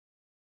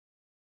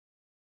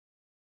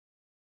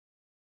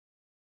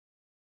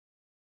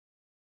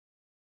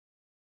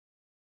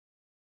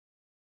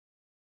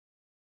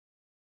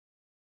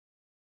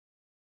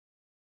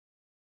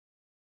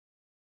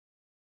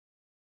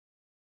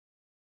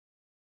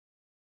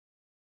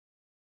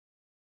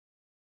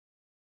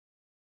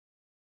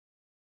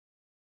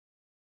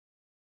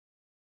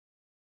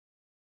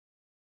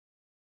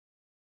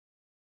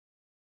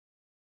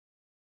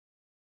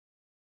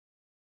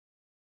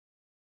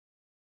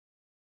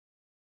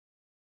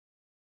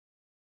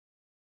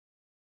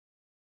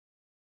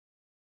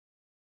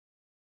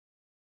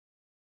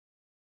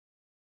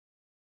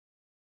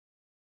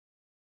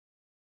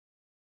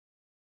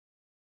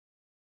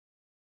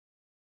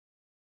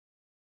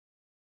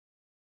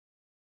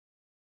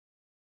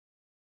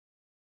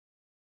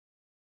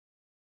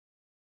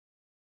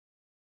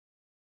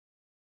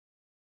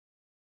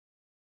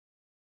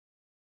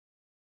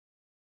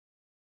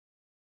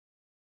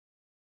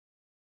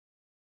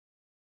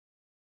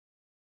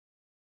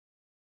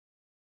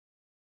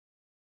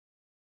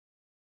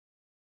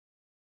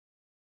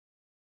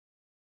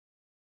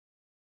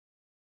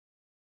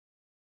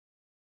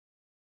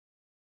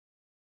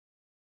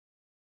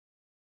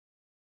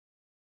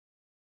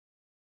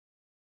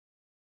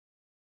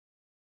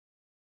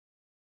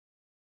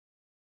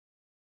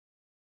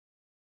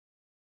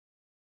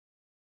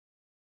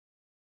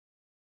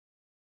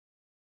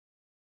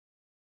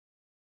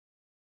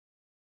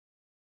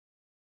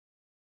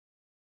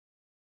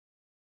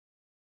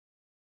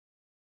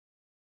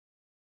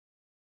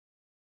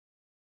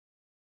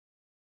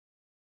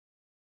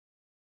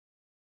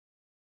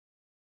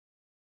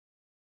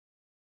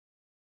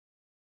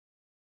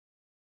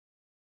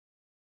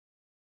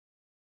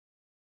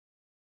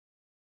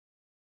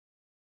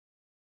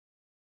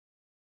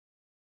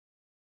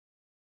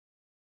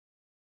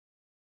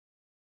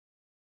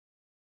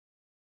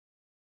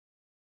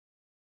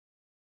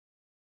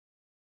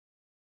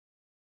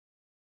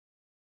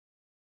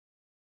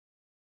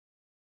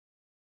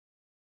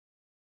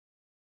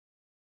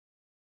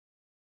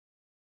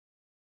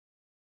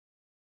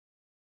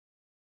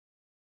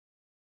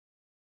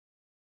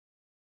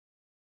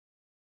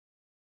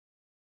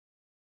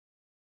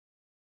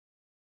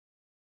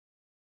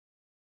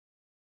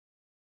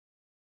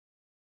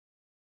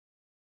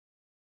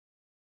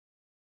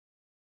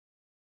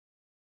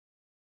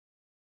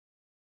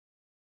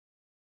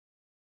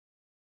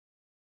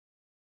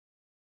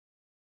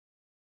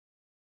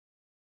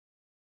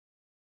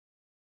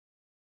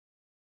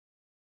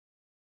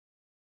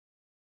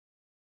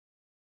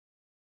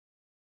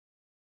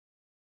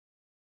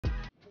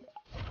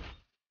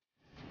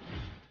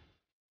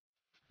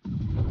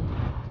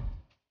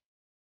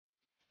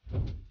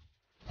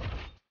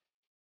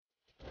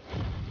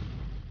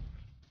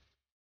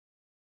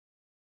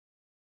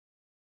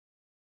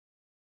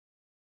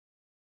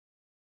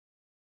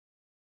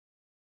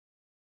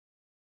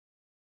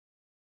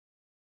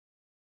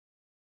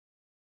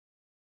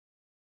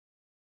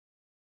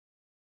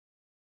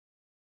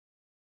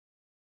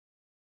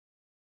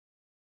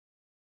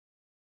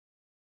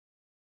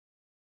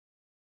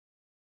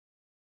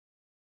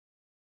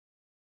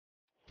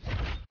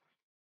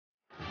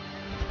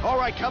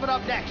right, coming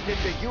up next in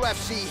the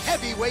UFC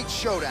Heavyweight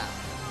Showdown.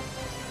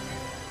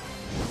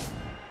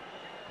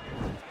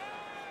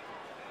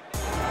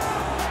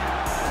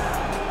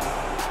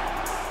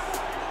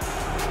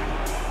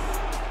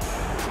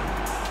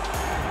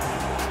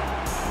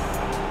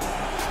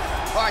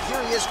 All right,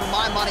 here he is, for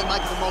my money,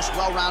 Michael, the most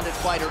well-rounded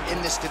fighter in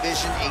this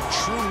division, a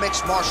true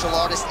mixed martial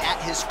artist at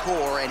his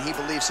core, and he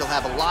believes he'll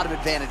have a lot of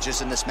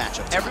advantages in this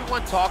matchup tonight.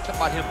 Everyone talks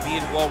about him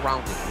being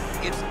well-rounded.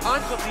 It's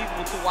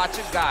unbelievable to watch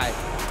a guy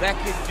that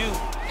can do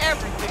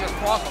everything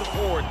across the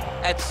board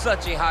at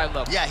such a high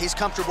level. Yeah, he's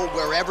comfortable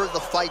wherever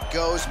the fight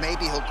goes.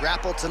 Maybe he'll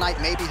grapple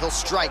tonight, maybe he'll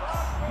strike.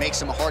 Makes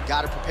him a hard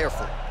guy to prepare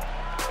for.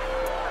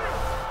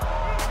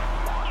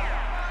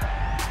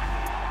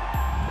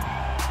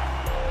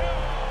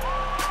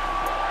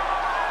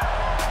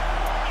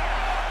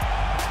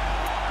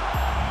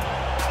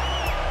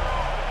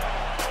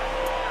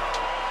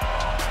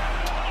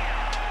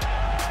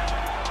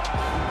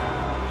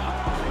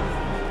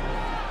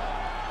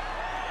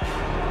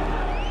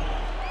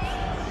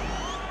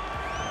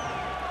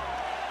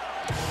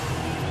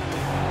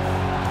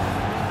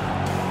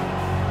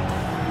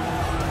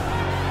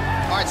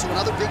 So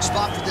another big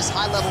spot for this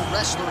high-level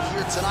wrestler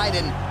here tonight,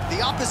 and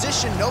the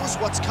opposition knows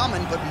what's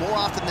coming, but more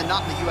often than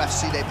not in the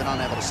UFC, they've been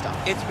unable to stop.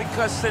 It's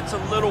because since a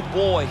little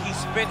boy, he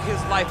spent his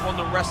life on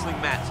the wrestling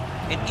mats.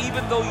 And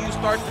even though you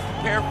start to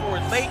prepare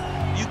for it late,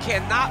 you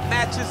cannot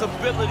match his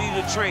ability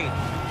to train,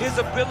 his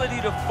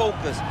ability to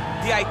focus,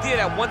 the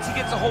idea that once he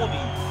gets a hold of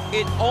you,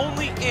 it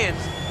only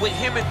ends with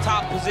him in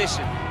top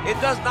position.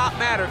 It does not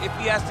matter if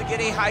he has to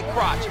get a high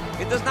crotch.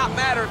 It does not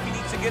matter if he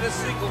needs to get a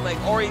single leg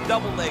or a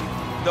double leg.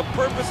 The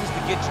purpose is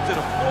to get you to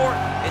the floor,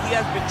 and he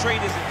has been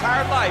trained his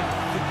entire life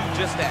to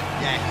do just that.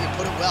 Yeah, he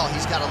put it well.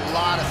 He's got a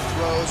lot of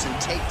throws and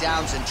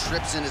takedowns and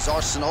trips in his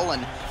arsenal,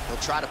 and he'll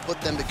try to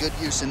put them to good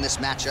use in this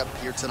matchup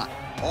here tonight.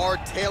 Our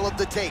tale of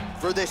the tape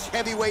for this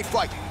heavyweight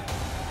fight.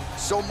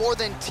 So more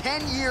than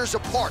 10 years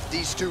apart,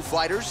 these two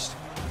fighters,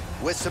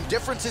 with some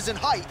differences in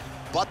height,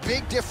 but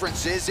big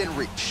differences in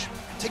reach.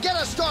 To get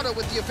us started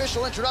with the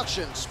official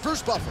introductions,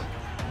 Bruce Buffer.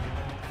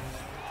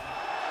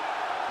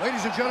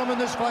 Ladies and gentlemen,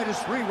 this fight is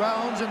 3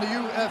 rounds in the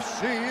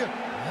UFC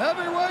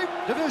Heavyweight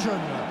Division.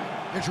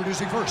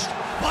 Introducing first,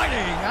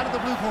 fighting out of the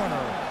blue corner.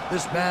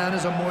 This man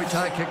is a Muay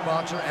Thai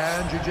kickboxer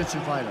and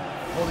jiu-jitsu fighter,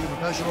 holding a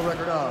professional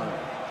record of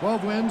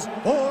 12 wins,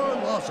 4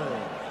 losses.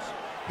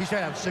 He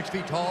stands 6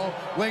 feet tall,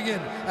 weighing in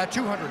at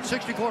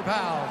 264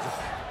 pounds.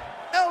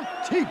 El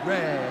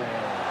Tigre.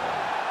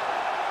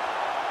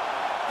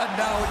 And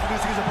now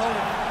introducing his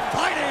opponent,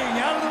 fighting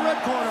out of the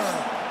red corner,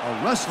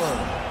 a wrestler,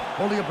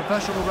 holding a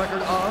professional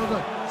record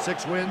of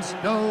 6 wins,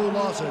 no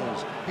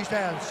losses. He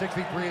stands 6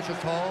 feet 3 inches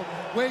tall,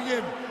 weighing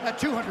in at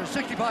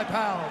 265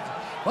 pounds.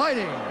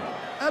 Fighting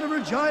out of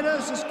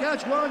Regina,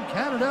 Saskatchewan,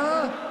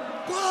 Canada,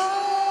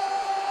 Lesner!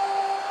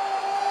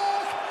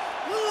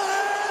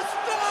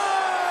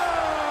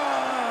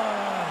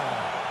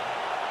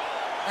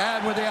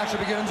 And when the action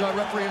begins, our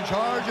referee in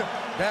charge,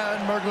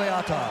 Dan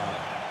Mergliata.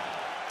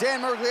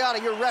 Dan Mergliata,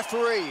 your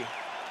referee.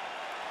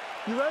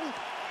 You ready?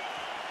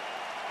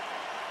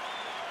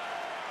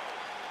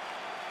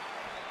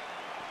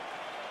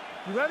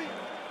 You ready?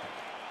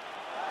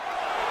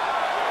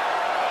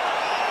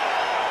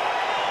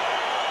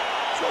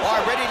 All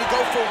right, ready to go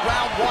for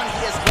round 1.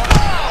 He has won.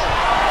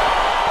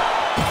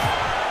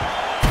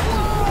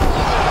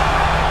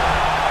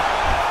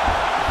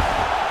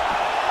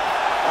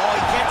 Oh,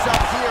 he gets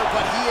up here,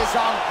 but he is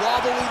on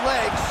wobbly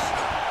legs.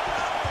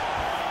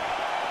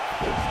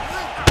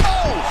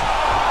 Oh!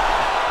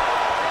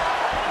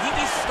 He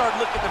needs to start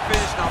looking to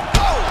finish now.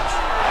 Oh!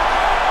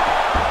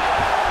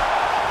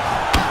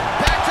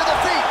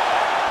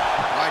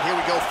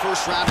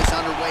 First round is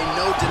underway.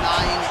 No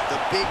denying the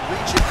big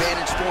reach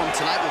advantage for him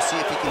tonight. We'll see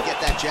if he can get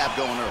that jab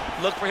going early.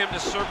 Look for him to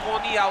circle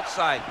on the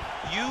outside.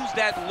 Use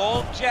that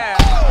long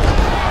jab. What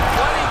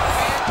a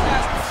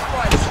fantastic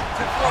strike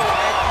to throw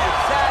at the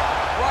exact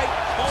right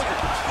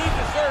moment. He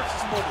deserves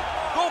this moment.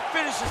 Go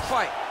finish his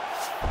fight.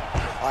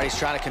 All right, he's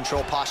trying to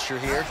control posture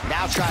here.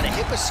 Now trying to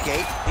hip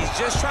escape. He's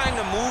just trying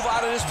to move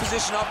out of this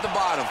position off the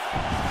bottom.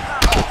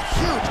 Oh,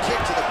 huge kick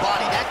to the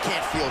body. That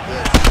can't feel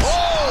good.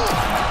 Oh!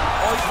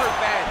 Oh, he's hurt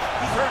bad.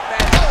 He's hurt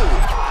bad. Oh!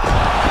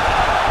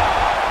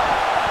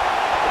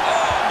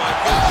 Oh, my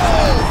goodness.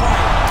 Oh!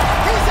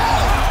 He's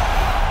out!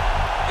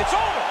 It's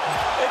over.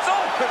 It's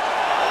over.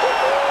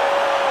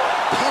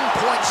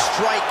 Pinpoint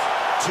strike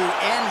to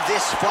end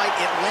this fight.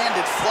 It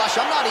landed flush.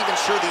 I'm not even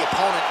sure the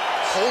opponent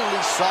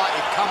wholly saw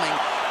it coming,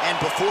 and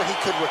before he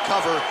could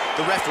recover,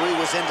 the referee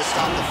was in to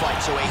stop the fight.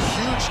 So a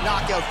huge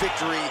knockout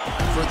victory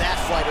for that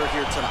fighter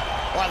here tonight.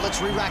 All right,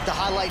 let's re-rack the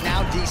highlight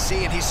now, DC,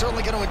 and he's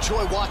certainly going to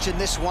enjoy watching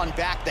this one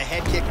back. The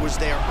head kick was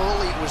there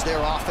early, it was there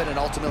often, and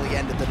ultimately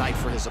ended the night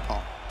for his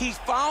opponent. He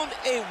found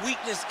a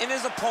weakness in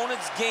his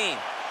opponent's game.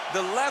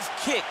 The left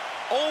kick,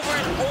 over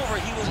and over,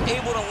 he was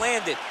able to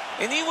land it.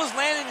 And he was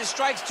landing the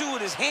strikes, too,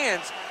 with his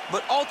hands,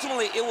 but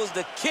ultimately it was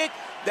the kick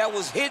that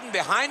was hidden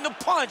behind the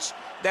punch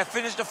that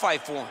finished the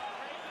fight for him.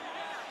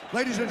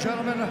 Ladies and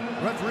gentlemen,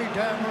 referee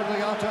Dan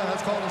Murgliata has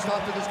called a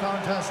stop to this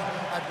contest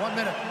at 1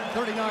 minute,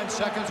 39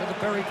 seconds of the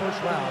very first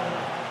round.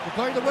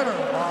 Declaring the winner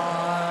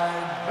by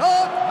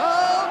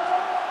knockout,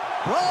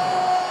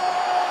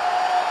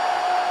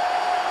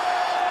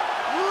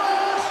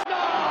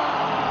 Lesner!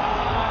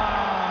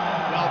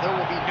 Well, there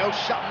will be no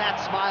shutting that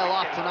smile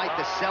off tonight.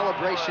 The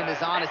celebration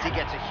is on as he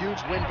gets a huge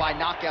win by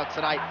knockout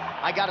tonight.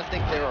 I got to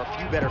think there are a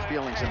few better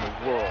feelings in the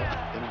world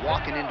than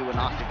walking into an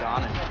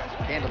octagon and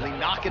handily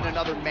knocking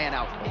another man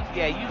out.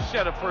 Yeah, you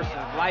shut a person's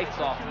lights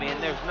off, man.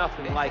 There's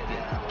nothing like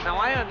it. Now,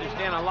 I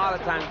understand a lot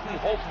of times we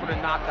hope for the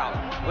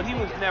knockout, but he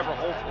was never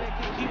hopeful.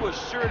 He was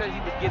sure that he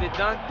would get it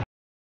done.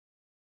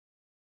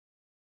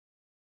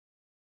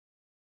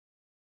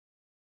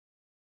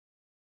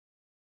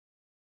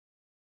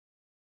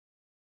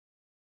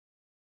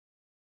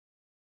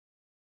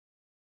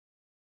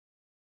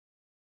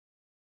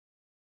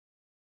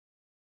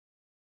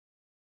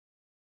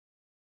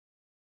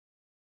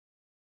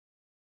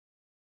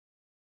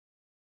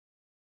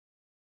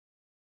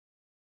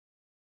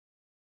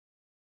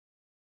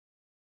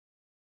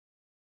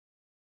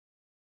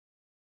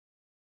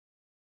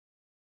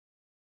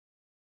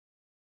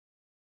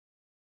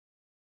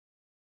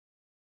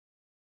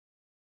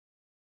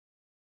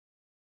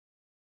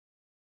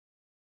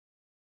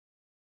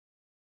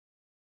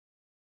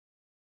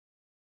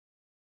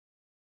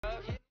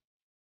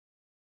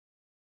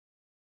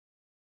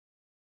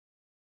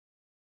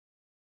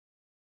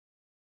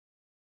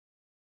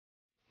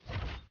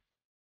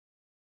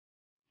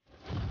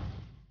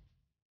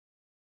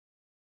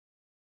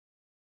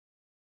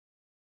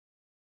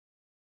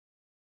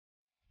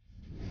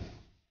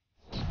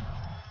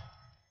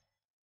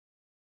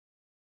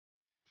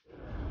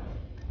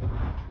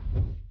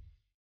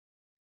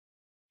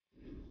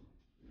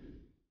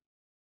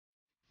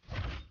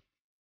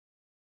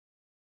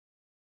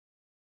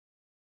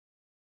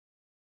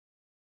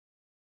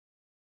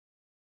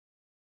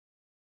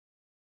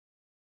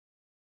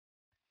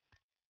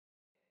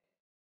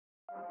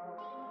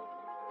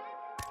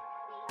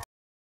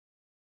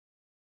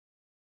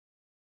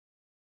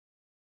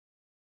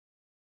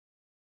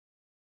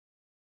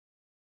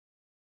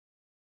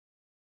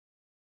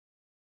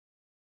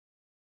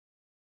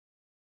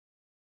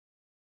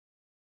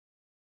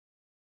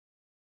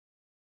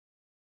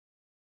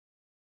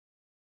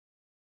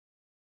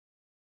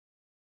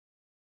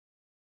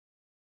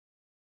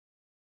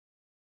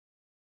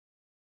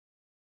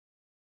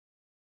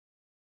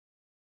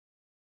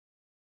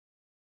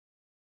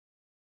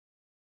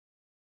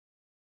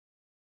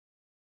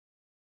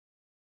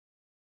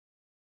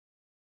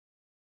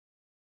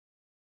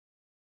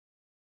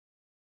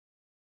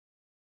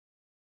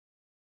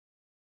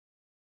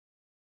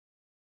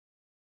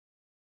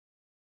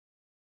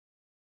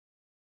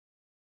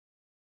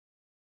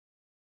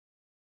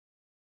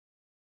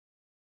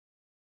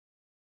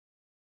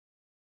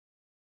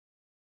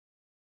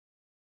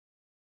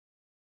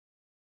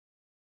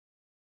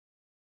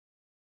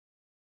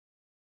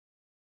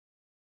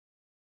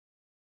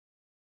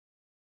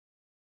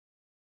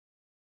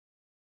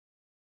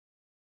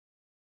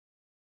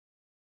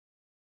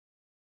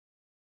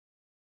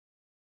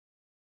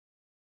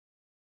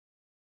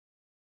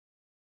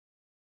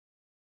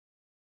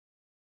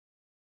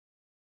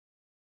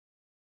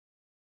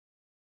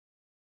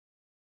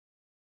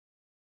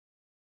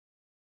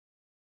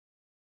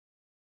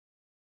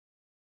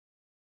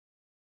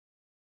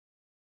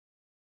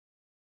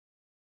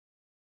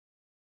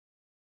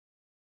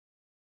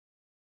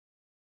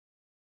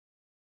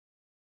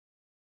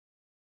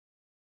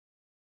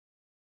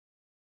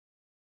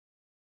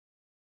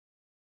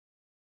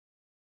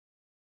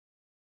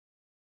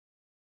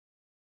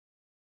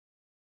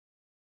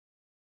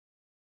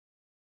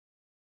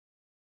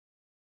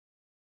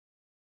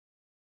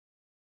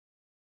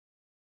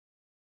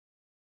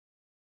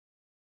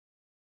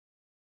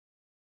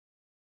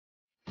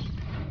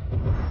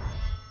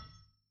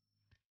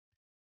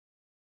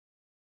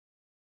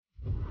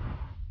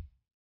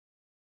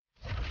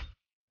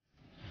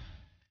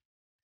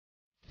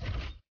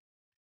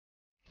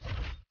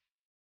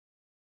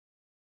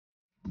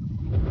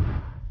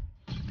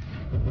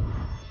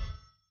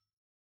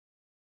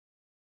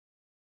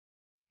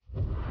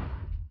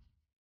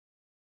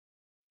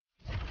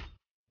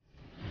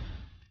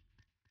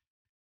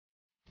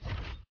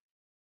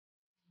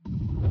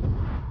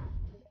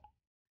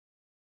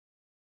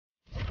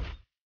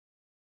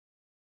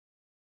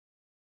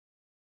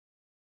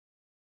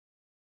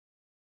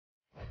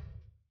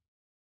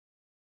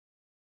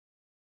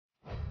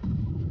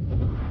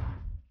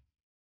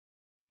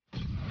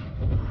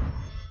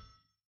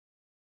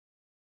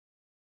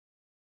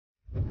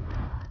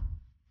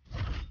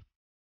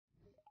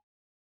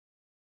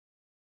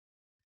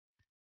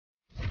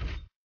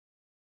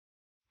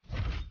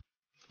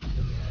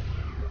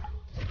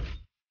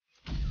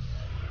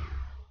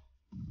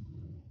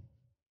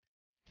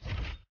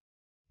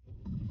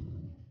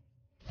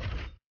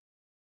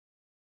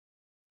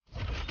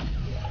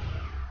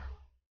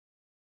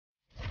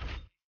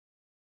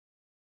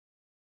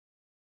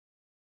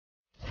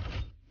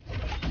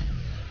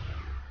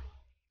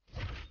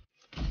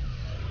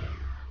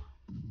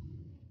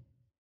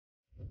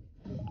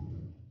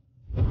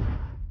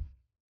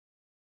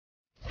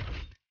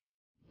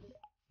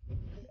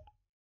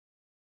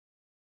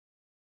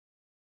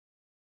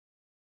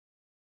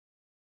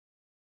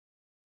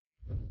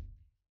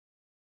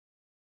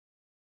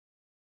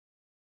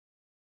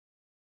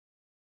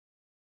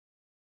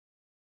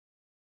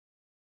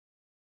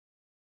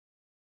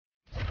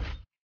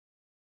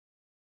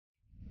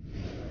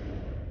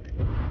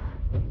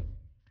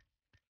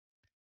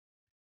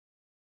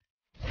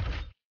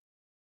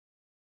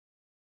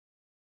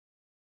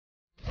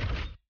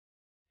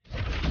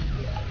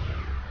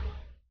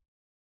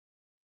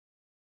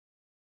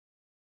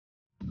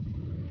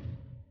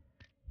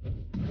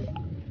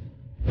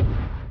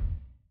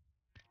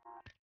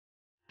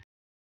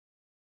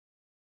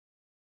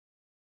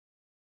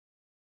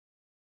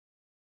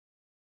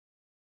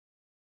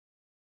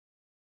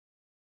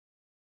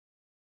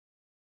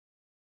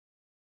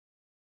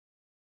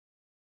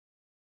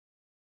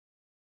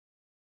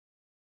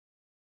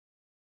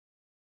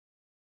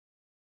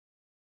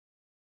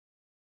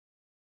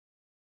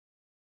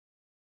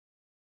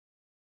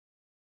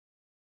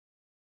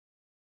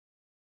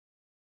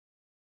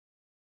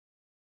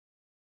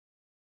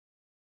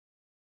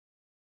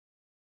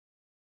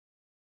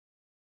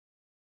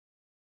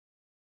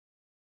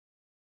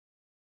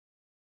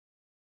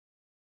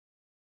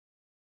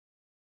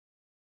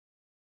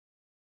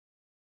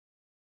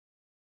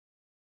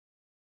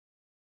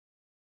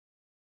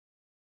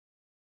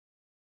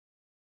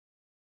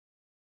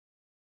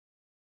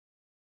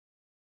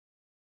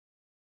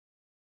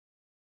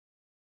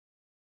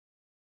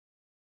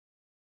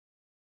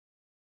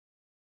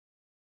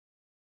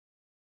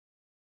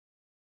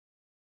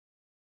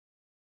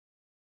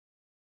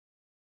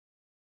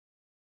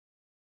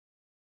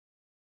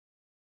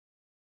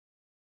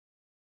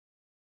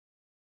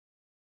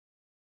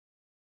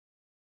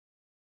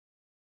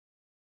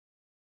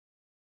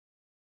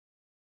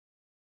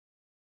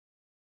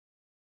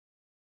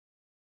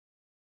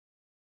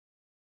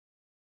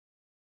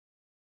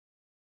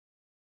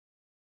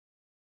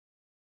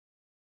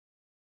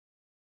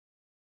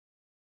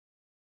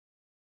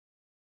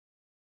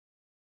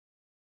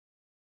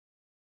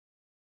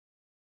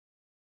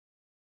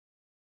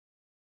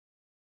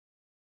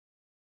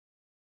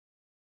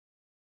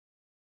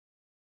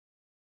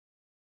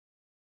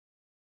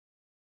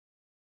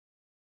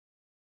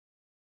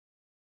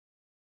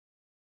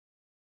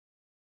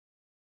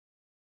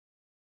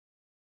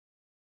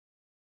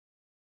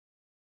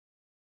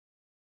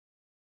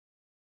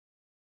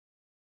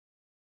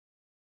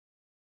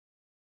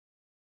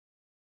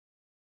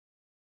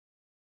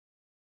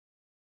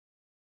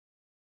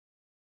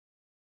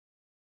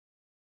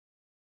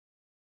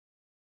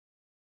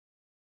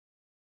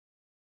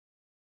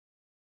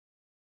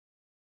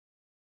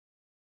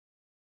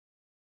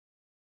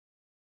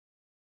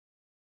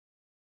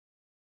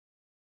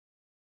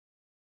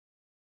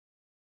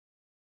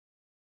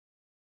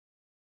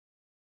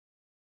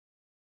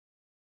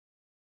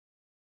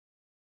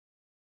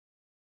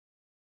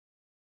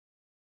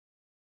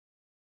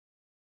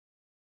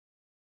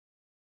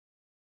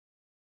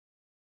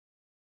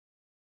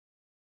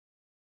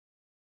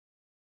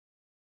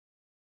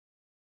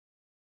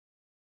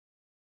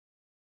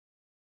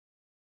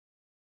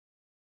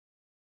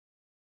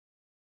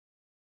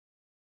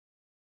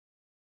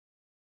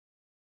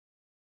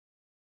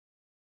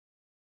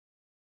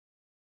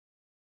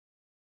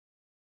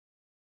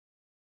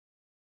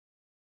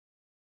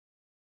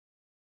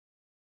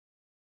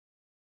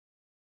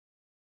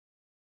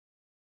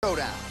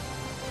 Showdown.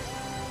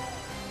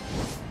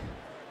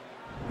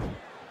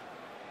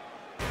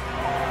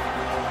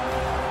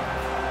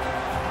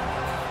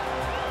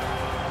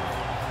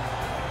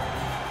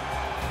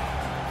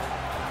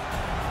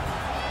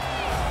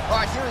 All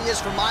right, here he is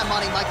for my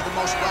money, Mike, the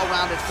most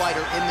well-rounded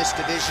fighter in this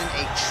division,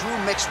 a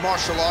true mixed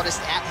martial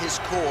artist at his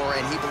core,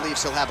 and he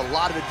believes he'll have a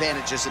lot of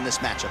advantages in this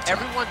matchup tonight.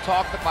 Everyone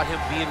talked about him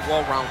being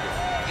well-rounded.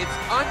 It's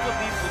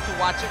unbelievable to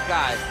watch a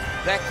guy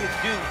that can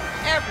do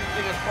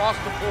everything across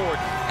the board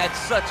at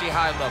such a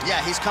high level.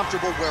 Yeah, he's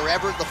comfortable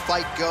wherever the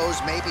fight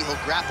goes. Maybe he'll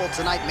grapple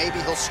tonight, maybe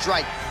he'll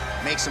strike.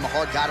 Makes him a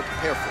hard guy to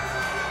prepare for.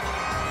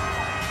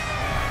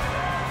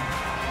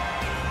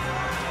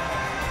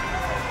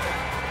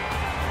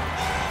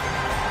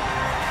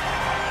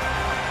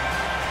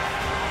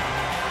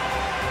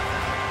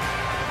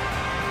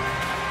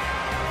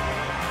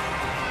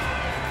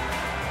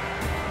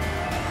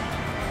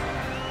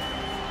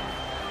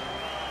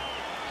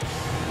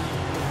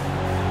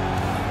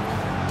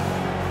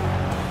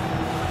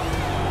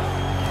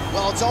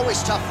 Well, it's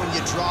always tough when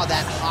you draw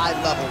that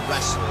high-level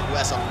wrestler who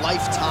has a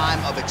lifetime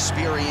of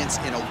experience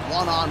in a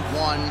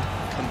one-on-one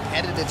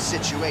competitive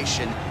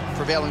situation.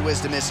 Prevailing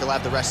wisdom is he'll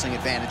have the wrestling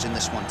advantage in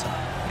this one time.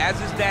 As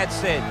his dad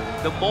said,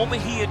 the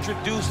moment he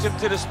introduced him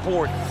to the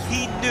sport,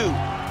 he knew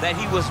that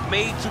he was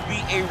made to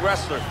be a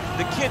wrestler.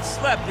 The kid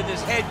slept in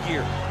his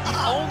headgear. He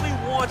only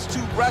wants to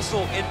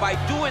wrestle, and by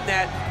doing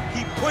that,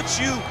 he puts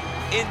you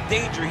in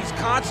danger. He's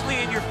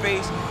constantly in your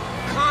face,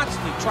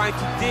 constantly trying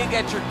to dig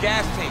at your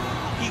gas tank.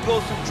 He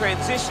goes from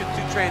transition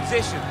to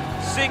transition,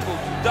 single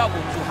to double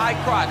to high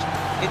crotch.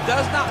 It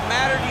does not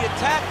matter the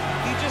attack.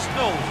 He just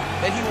knows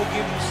that he will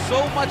give you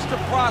so much to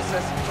process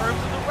in terms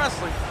of the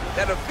wrestling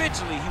that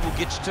eventually he will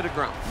get you to the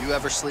ground. You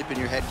ever sleep in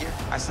your headgear?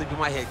 I sleep in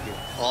my headgear.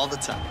 All the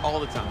time? All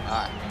the time.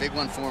 All right, big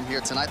one for him here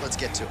tonight. Let's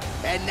get to it.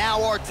 And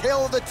now our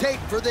tail of the tape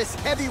for this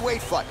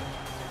heavyweight fight.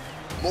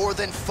 More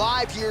than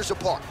 5 years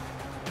apart.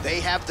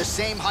 They have the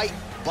same height,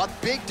 but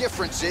big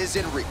differences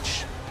in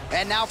reach.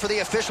 And now for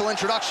the official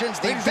introductions,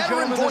 the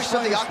veteran voice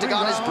of the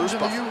Octagon is Bruce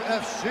Buffer. In the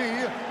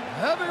UFC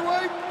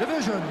heavyweight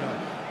division.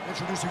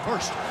 Introducing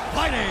first,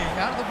 fighting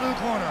out of the blue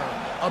corner,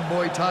 a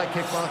Muay Thai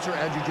kickboxer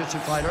and jiu-jitsu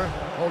fighter,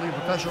 holding a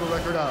professional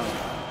record of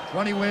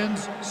 20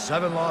 wins,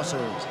 7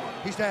 losses.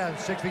 He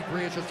stands 6 feet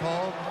 3 inches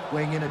tall,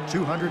 weighing in at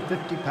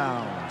 250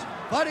 pounds.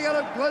 Fighting out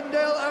of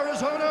Glendale,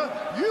 Arizona,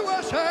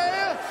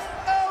 USA,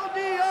 El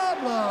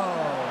Diablo.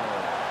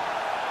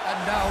 And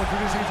now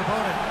introducing his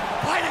opponent,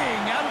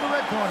 fighting out of the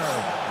red corner,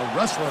 a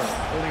wrestler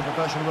holding a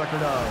professional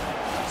record of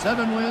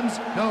 7 wins,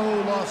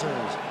 no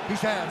losses. He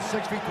stands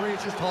 6 feet 3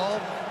 inches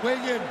tall,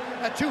 weighing in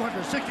at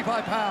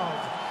 265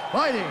 pounds.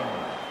 Fighting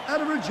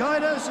out of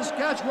Regina,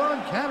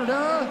 Saskatchewan,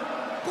 Canada,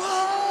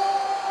 Lesner!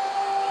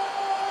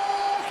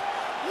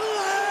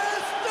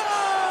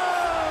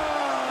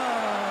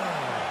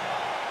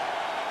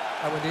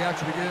 And when the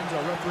action begins,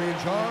 our referee in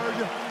charge,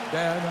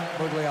 Dan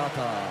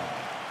Murgliata.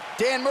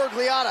 Dan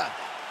Murgliata.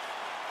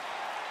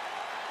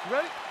 You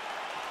ready?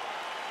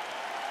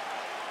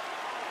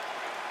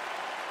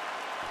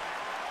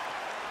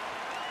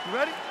 You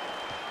ready?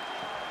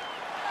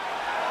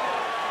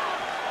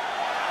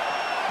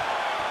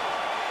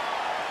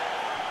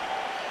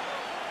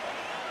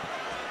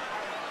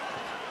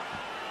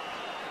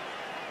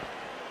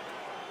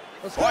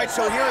 All right,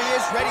 so here he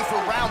is, ready for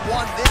round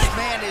 1. This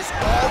man is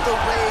all the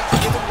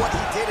rage, given what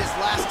he did his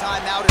last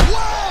time out.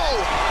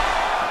 Whoa!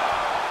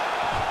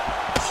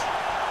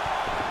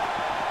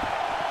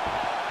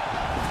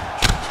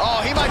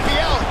 Oh, he might be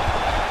out.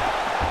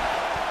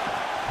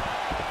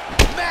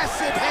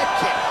 Massive head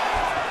kick.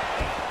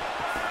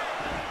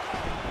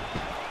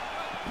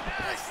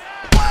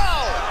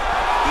 Wow!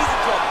 He's in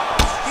trouble.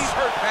 He's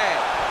hurt bad.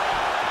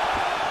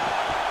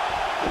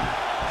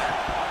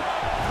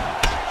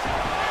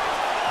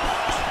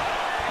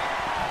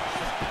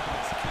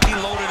 He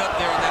loaded up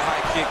there on that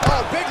high kick.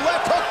 Oh, big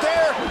left hook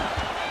there.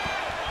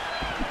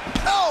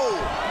 Oh!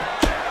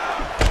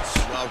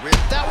 Well,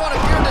 that one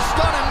appeared to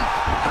stun him.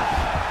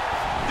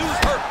 Dude's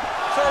hurt.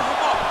 Serve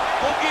him up.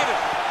 Go get him.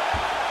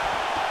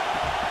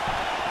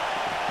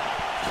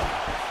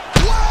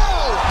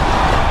 Whoa!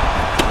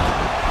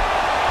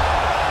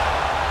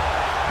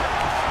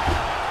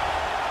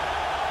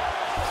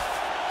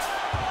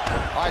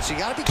 All right, so you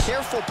got to be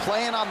careful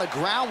playing on the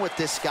ground with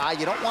this guy.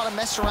 You don't want to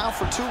mess around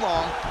for too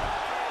long.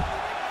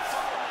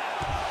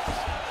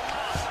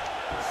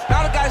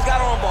 Now the guy's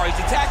got armbar. He's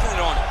attacking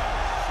it on him.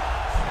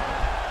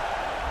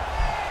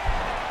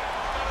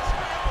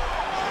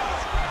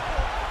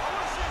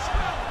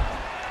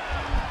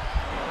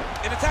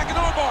 And attacking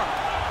armbar.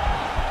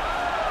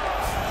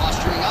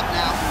 Posturing up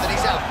now, then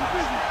he's out.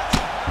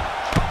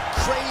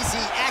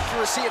 Crazy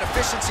accuracy and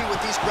efficiency with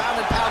these ground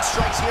and pound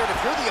strikes here. And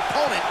if you're the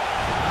opponent,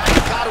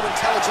 you've got to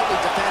intelligently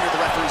defend or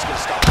the referee's going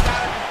to stop.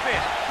 Gotta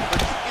defend.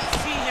 But you can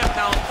see him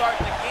now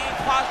starting to gain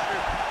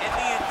posture and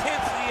the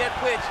intensity at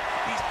which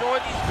he's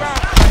throwing these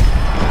ground strikes.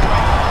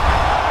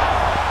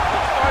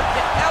 He's starting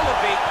to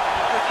elevate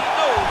because he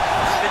knows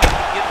that he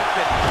can get the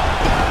finish.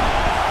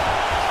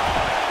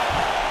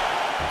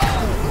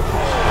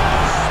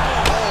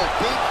 Oh,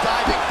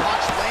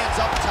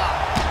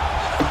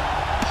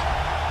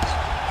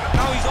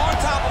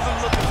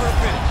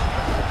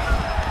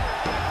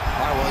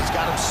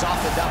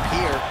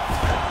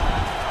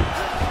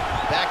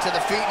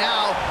 feet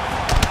now.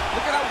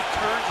 Look at how he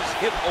turns his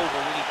hip over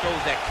when he throws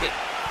that kick.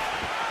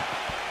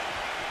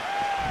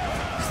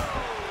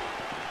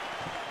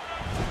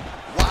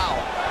 Wow.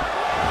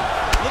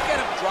 Look at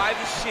him drive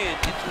his shin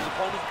into his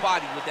opponent's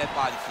body with that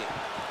body kick.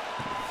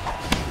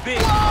 Big.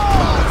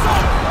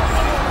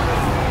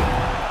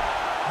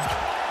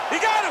 He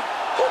got him!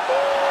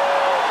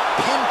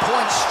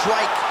 Pinpoint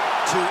strike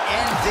to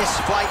end this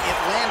fight. It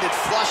landed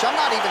flush. I'm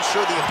not even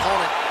sure the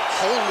opponent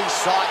wholly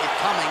saw it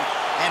coming,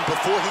 and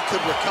before he could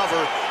recover,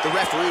 the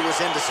referee was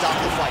in to stop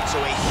the fight. So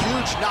a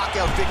huge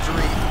knockout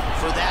victory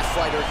for that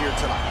fighter here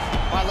tonight.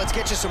 All right, let's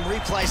get you some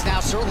replays now.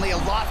 Certainly a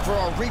lot for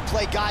our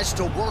replay guys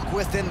to work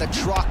with in the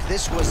truck.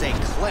 This was a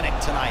clinic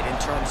tonight in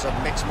terms of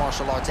mixed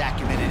martial arts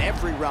acumen in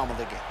every realm of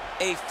the game.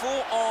 A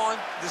full-on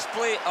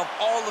display of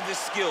all of his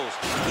skills.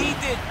 He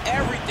did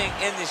everything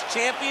in this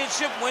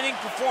championship-winning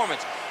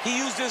performance. He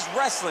used his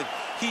wrestling.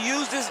 He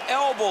used his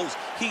elbows.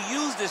 He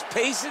used his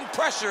pace and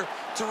pressure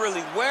to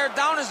really wear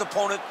down his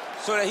opponent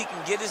so that he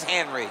can get his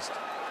hand raised.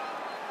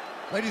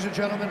 Ladies and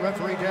gentlemen,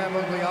 referee Dan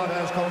Mugliata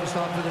has called a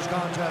stop to this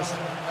contest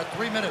at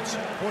 3 minutes,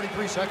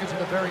 43 seconds in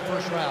the very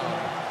first round.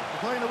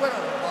 Declaring the winner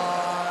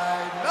by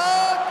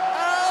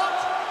knockout,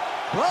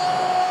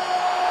 Lesner!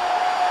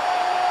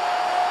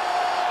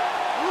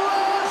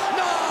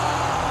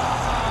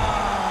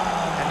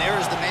 And there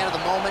is the man of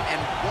the moment,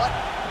 and what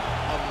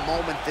a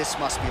moment this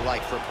must be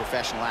like for a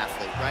professional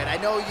athlete, right? I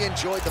know you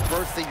enjoyed the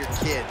birth of your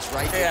kids,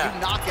 right? Yeah. But you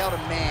knock out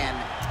a man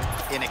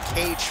in a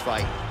cage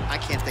fight, I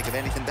can't think of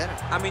anything better.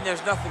 I mean,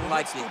 there's nothing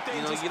like it.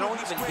 You know, you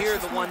don't even hear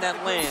the one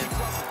that lands,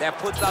 that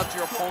puts out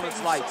your opponent's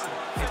lights.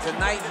 And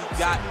tonight, he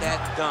got that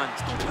done.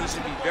 And he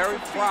should be very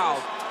proud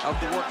of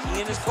the work he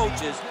and his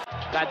coaches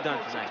got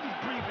done tonight.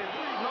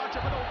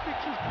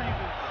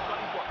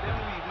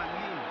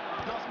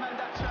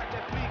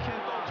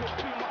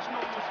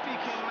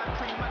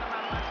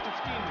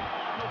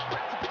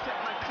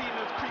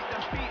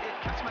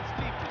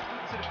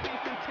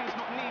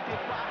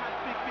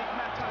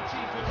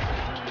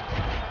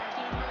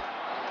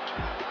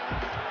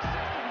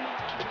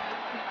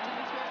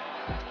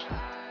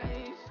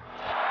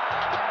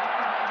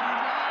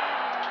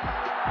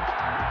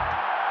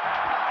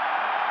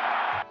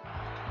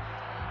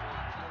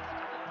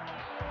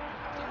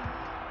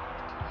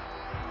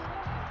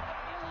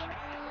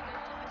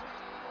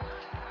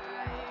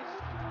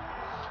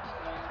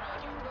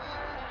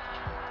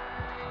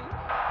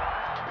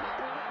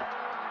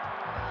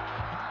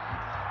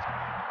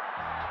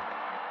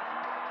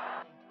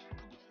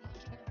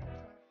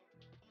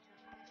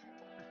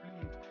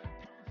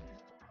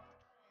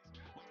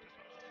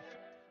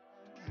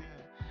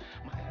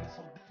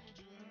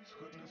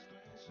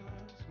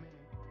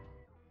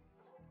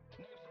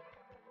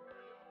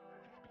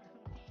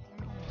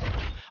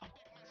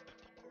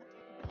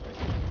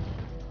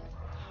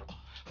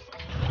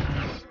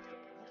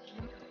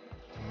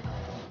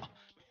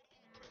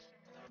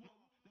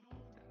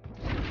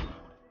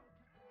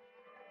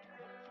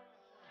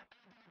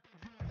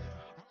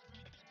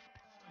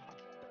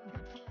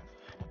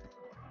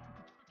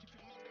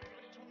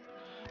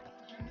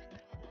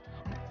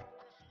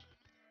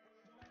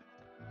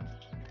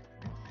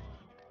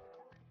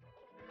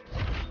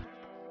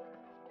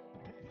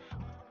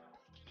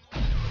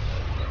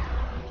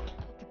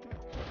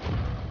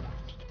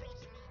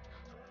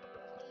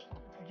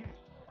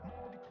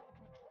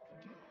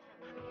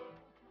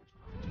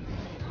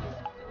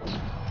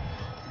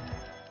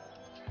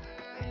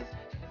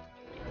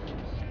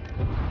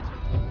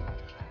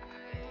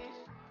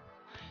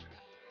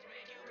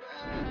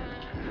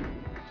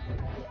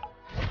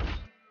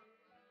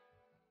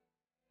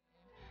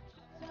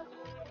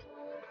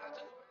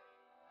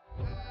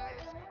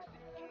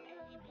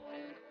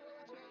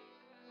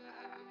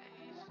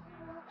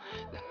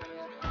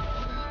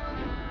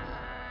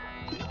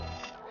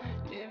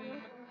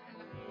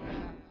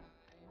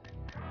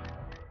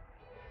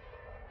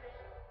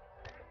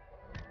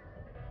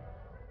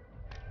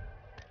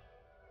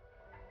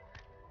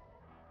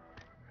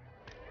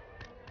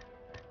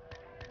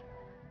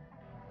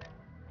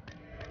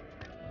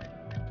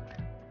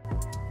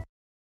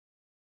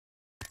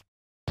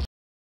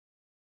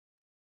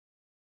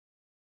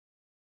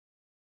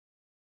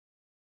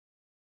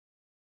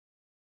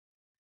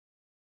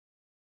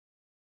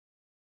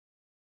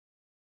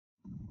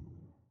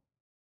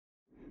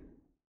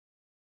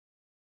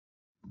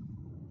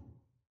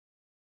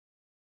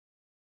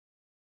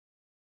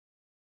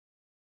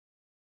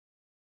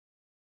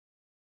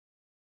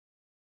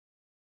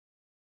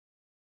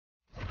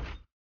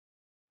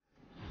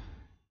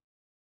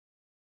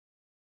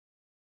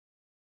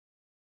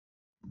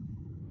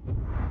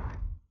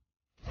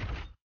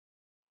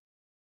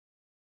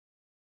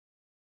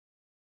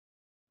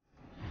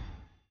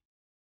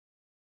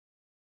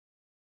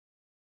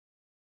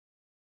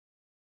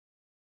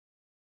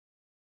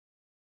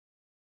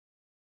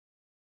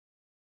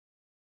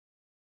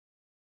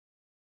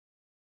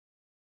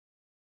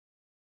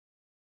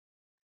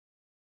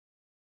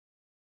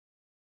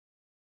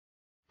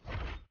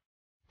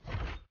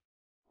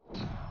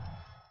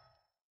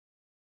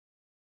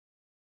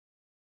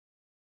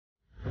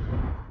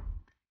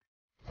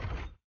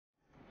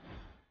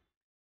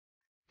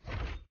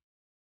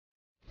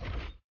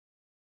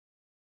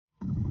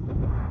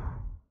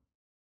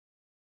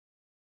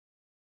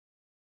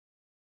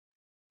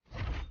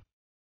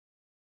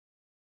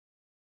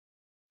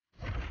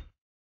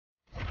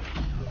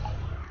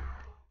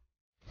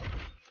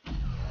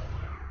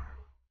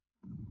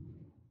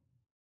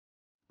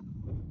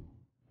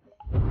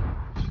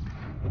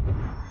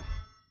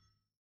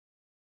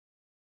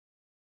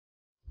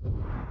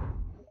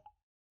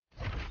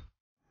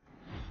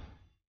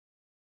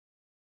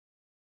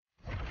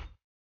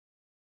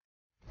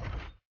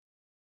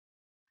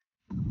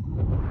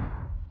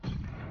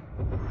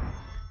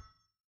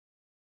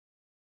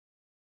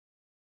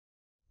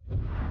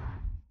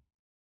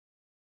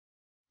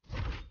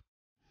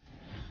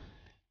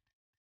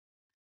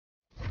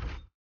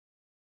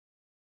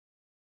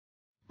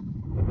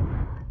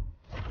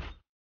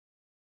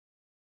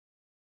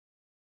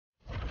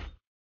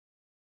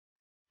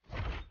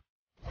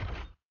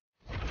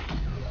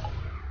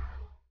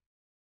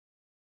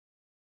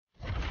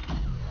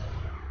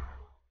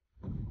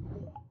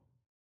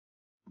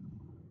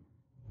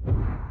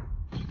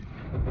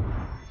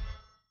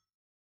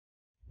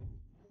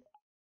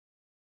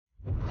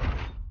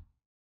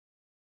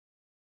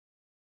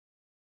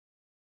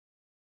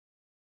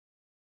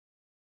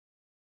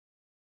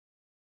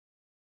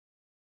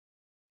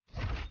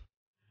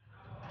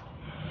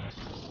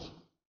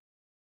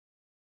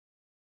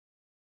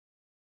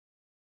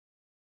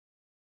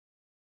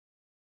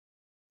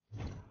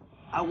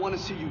 I want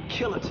to see you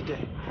kill it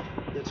today.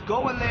 Let's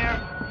go in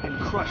there and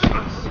crush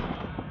this.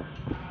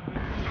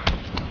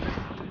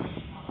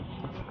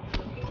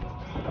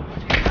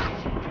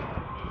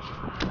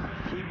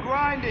 Keep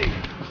grinding.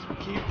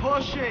 Keep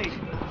pushing.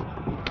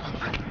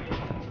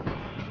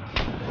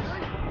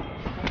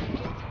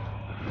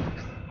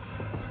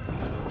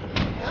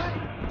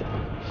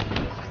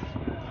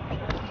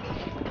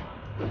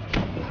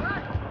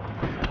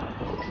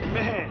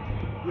 Man,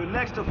 your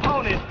next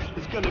opponent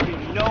is going to be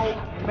no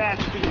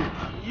match for you.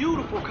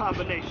 Beautiful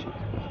combination.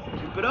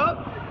 Keep it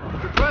up.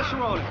 Put the pressure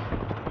on it.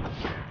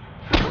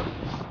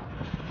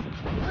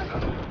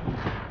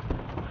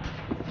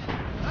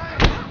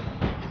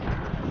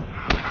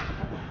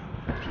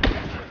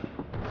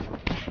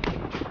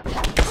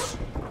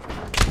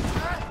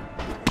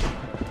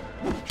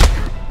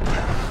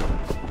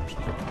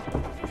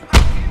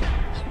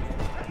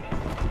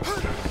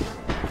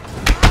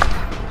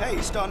 Hey,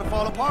 it's starting to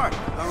fall apart,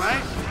 all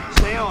right?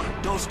 Stay on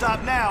it. Don't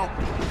stop now.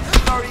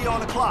 30 on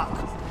the clock.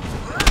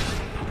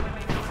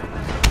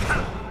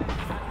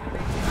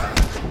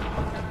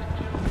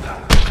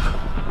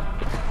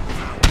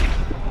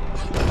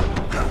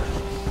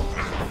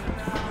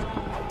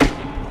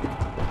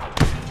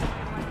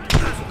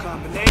 Beautiful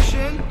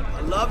combination.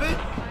 I love it.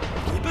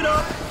 Keep it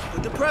up.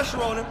 Put the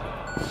pressure on him.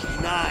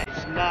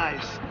 Nice,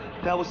 nice.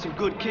 That was some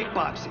good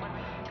kickboxing.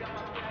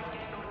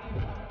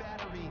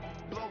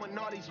 Blowing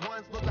all these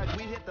ones, look like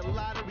we hit the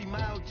lottery.